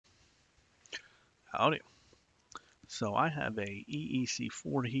Howdy. So I have a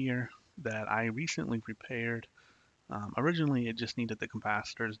EEC-IV here that I recently repaired. Originally, it just needed the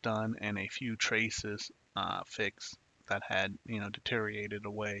capacitors done and a few traces fixed that had, deteriorated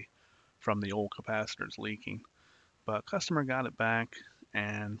away from the old capacitors leaking. But customer got it back,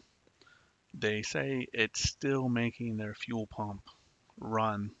 and they say it's still making their fuel pump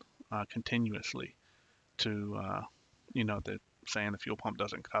run continuously to, they're saying the fuel pump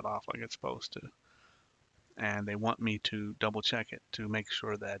doesn't cut off like it's supposed to. And they want me to double check it to make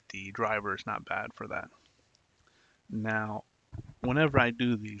sure that the driver is not bad for that. Now, whenever I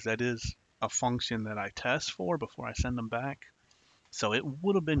do these, that is a function that I test for before I send them back. So it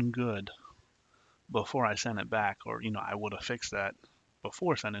would have been good before I sent it back, or I would have fixed that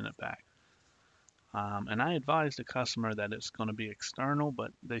before sending it back. And I advised the customer that it's going to be external,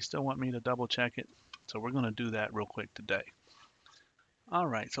 but they still want me to double check it. So we're going to do that real quick today. All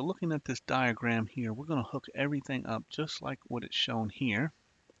right, so looking at this diagram here, we're going to hook everything up just like what it's shown here.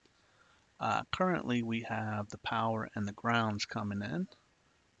 Currently, we have the power and the grounds coming in,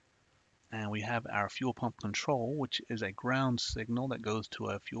 and we have our fuel pump control, which is a ground signal that goes to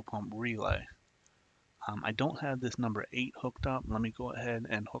a fuel pump relay. I don't have this number 8 hooked up. Let me go ahead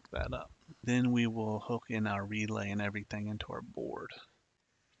and hook that up. Then we will hook in our relay and everything into our board.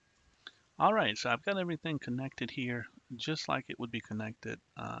 All right, so I've got everything connected here, just like it would be connected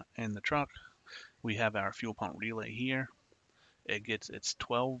in the truck. We have our fuel pump relay here. It gets its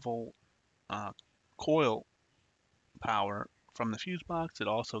 12 volt coil power from the fuse box. It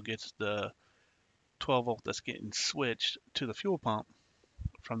also gets the 12 volt that's getting switched to the fuel pump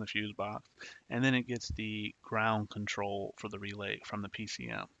from the fuse box, and then it gets the ground control for the relay from the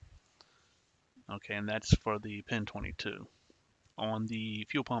PCM. Okay, and that's for the pin 22. On the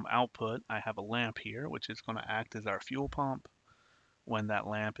fuel pump output, I have a lamp here, which is going to act as our fuel pump. When that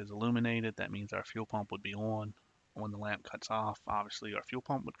lamp is illuminated, that means our fuel pump would be on. When the lamp cuts off, obviously our fuel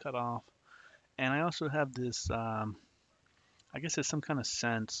pump would cut off. And I also have this, I guess it's some kind of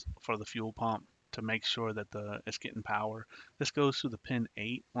sense for the fuel pump to make sure that it's getting power. This goes through the pin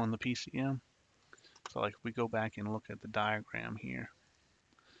 8 on the PCM. So like if we go back and look at the diagram here,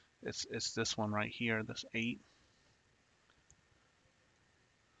 it's this one right here, this 8.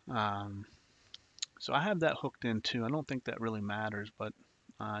 So I have that hooked in too. I don't think that really matters, but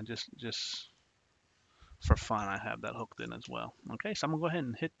just for fun, I have that hooked in as well. Okay, so I'm gonna go ahead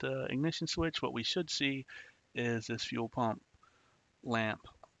and hit the ignition switch. What we should see is this fuel pump lamp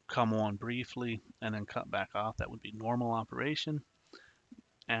come on briefly and then cut back off. That would be normal operation.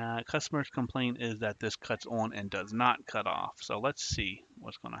 Customer's complaint is that this cuts on and does not cut off. So let's see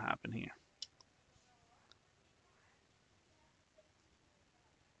what's going to happen here.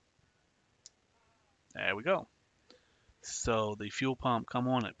 There we go. So the fuel pump come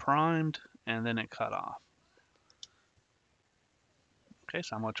on, it primed, and then it cut off. Okay,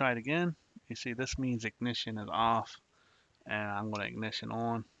 so I'm going to try it again. You see this means ignition is off, and I'm going to ignition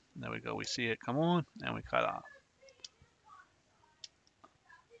on. There we go. We see it come on, and we cut off.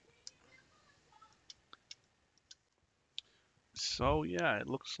 So yeah, it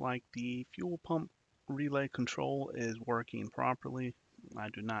looks like the fuel pump relay control is working properly. I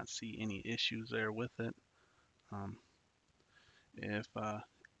do not see any issues there with it. If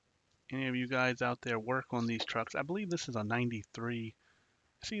any of you guys out there work on these trucks, I believe this is a 93.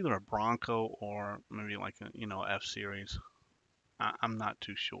 It's either a Bronco or maybe like a F series. I'm not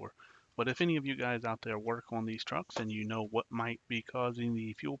too sure. But if any of you guys out there work on these trucks and you know what might be causing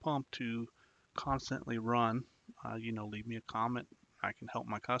the fuel pump to constantly run, leave me a comment. I can help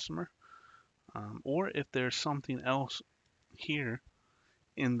my customer. Or if there's something else here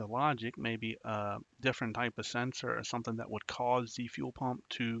in the logic, maybe a different type of sensor or something that would cause the fuel pump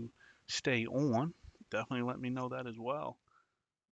to stay on, definitely let me know that as well.